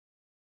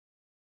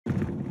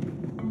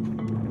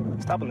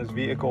stopping this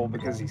vehicle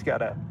because he's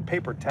got a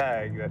paper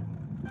tag that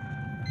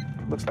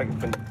looks like it's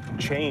been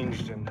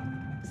changed and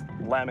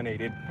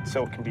laminated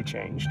so it can be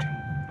changed.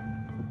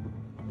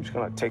 I'm just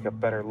gonna take a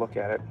better look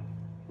at it,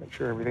 make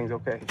sure everything's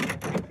okay.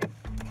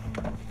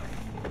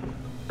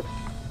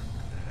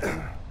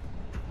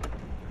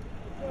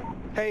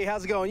 Hey,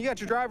 how's it going? You got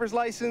your driver's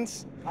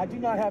license? I do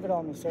not have it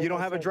on me, sir. You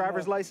don't have a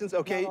driver's license?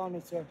 Okay. Not on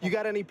me, sir. You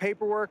got any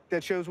paperwork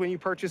that shows when you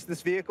purchased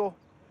this vehicle?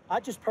 I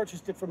just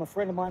purchased it from a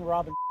friend of mine,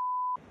 Robin.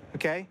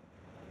 Okay.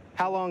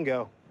 How long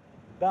ago?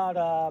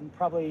 About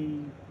probably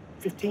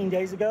 15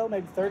 days ago,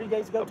 maybe 30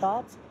 days ago,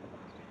 tops.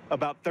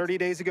 About 30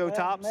 days ago,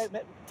 tops?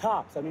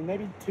 Tops. I mean,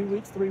 maybe 2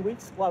 weeks, 3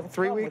 weeks. Well,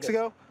 3 weeks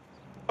ago?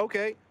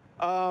 Okay.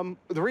 The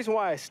reason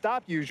why I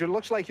stopped you is it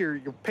looks like your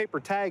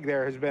paper tag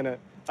there has been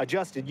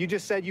adjusted. You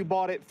just said you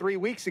bought it 3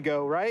 weeks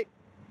ago, right?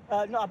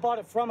 No, I bought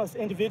it from an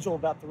individual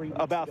about 3 weeks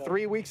ago. About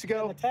 3 weeks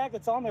ago? And the tag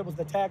that's on there was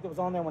the tag that was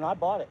on there when I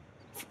bought it.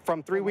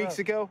 From 3 weeks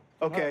ago?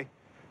 Okay.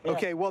 Yeah.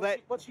 Okay, well,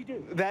 What'd she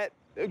do?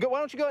 why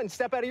don't you go ahead and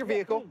step out of your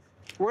vehicle?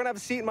 Please. We're going to have a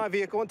seat in my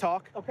vehicle and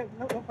talk. Okay,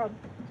 no problem.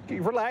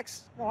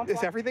 Relax. No, I'm fine.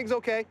 Everything's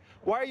okay.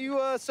 Why are you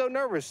so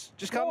nervous?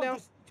 Just calm down.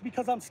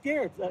 Because I'm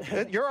scared.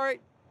 You're all right.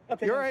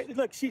 Okay, You're all right.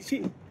 Look, she.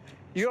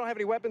 You don't have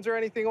any weapons or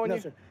anything on you? No,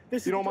 sir.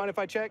 You don't mind if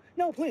I check?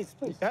 No, please.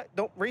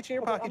 Don't reach in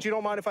your pocket. You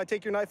don't mind if I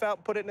take your knife out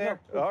and put it in there?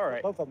 No, all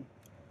right. Both of them.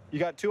 You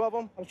got 2 of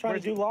them? I was trying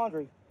to do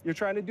laundry. You're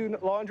trying to do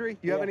laundry?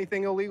 You have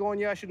anything illegal on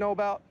you I should know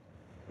about?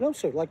 No,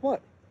 sir. Like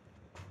what?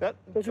 Those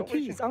are Don't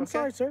reach keys. in. I'm Okay.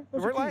 sorry, sir.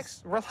 Those are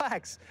keys.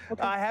 Relax.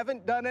 Okay. I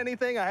haven't done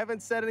anything. I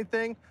haven't said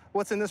anything.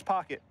 What's in this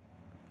pocket?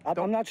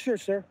 I'm not sure,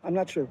 sir. I'm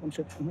not sure.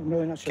 I'm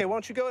really not sure. Okay, why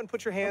don't you go ahead and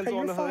put your hands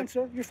on the hood? You're fine,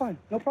 sir. You're fine.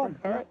 No problem.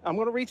 All right. I'm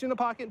going to reach in the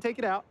pocket and take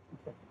it out.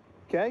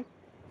 Okay?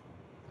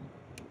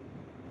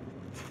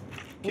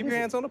 Keep your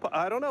hands on the pocket.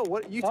 I don't know.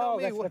 What you tell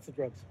me. That's the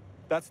drugs.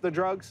 That's the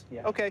drugs?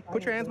 Yeah. Okay,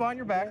 put your hands behind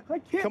your back. I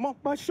can't. Come on.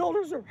 My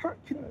shoulders are hurt.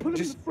 Can you put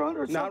them in the front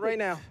or something? Not right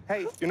now.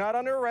 Hey, you're not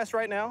under arrest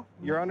right now.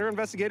 You're under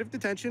investigative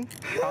detention.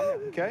 Calm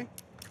down, okay?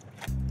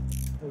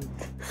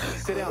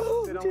 Sit down.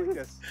 Sit down like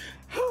this.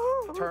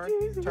 Turn.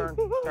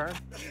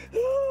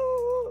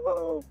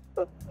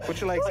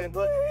 Put your legs in.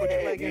 Put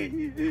your leg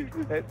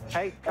in.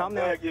 Hey, calm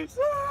down.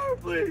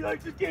 Please, I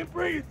just can't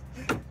breathe.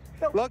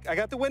 Look, I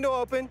got the window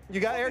open. You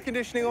got air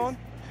conditioning on.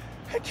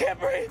 I can't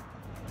breathe.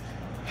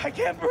 I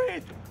can't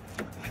breathe.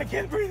 I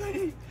can't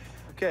breathe.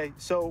 Okay,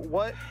 so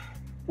what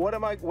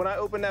am I, when I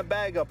open that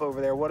bag up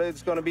over there, what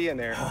is going to be in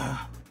there?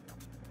 I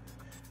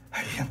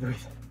can't breathe.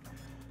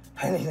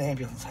 I need an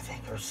ambulance, I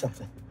think, or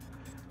something.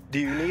 Do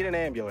you need an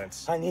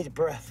ambulance? I need a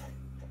breath.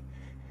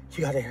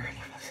 You got air.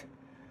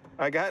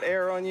 I got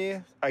air on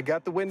you. I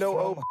got the window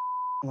open.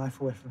 My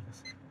life away from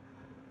this.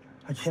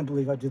 I can't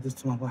believe I did this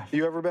to my wife.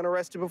 You ever been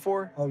arrested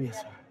before? Oh, yes,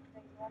 sir.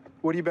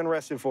 What have you been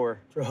arrested for?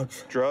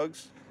 Drugs.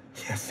 Drugs?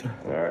 Yes, sir.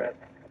 All right.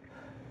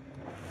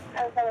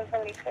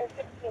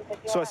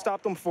 So I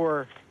stopped him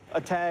for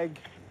a tag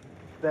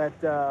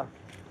that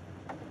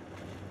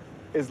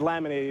is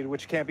laminated,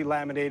 which can't be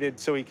laminated,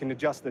 so he can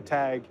adjust the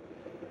tag.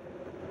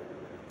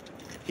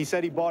 He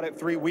said he bought it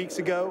 3 weeks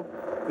ago.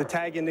 The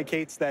tag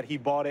indicates that he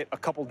bought it a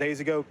couple days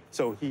ago,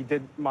 so he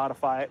did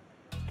modify it.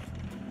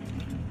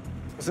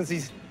 Since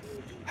he's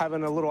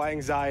having a little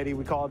anxiety,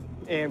 we called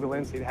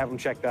ambulance to have him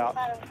checked out.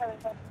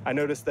 I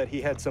noticed that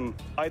he had some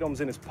items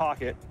in his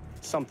pocket,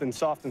 something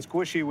soft and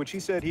squishy, which he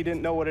said he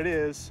didn't know what it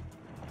is.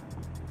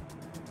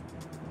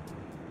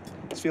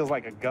 This feels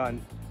like a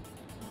gun.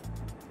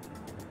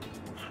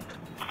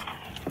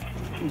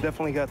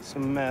 Definitely got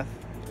some meth.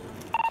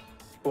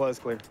 Well, that's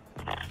clear.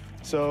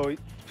 So,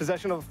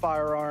 possession of a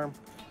firearm.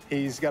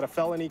 He's got a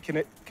felony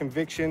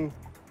conviction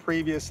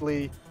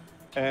previously,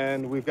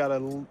 and we've got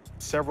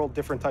several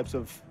different types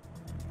of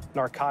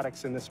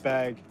narcotics in this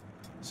bag.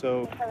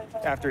 So,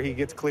 after he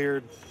gets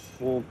cleared,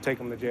 we'll take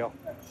him to jail.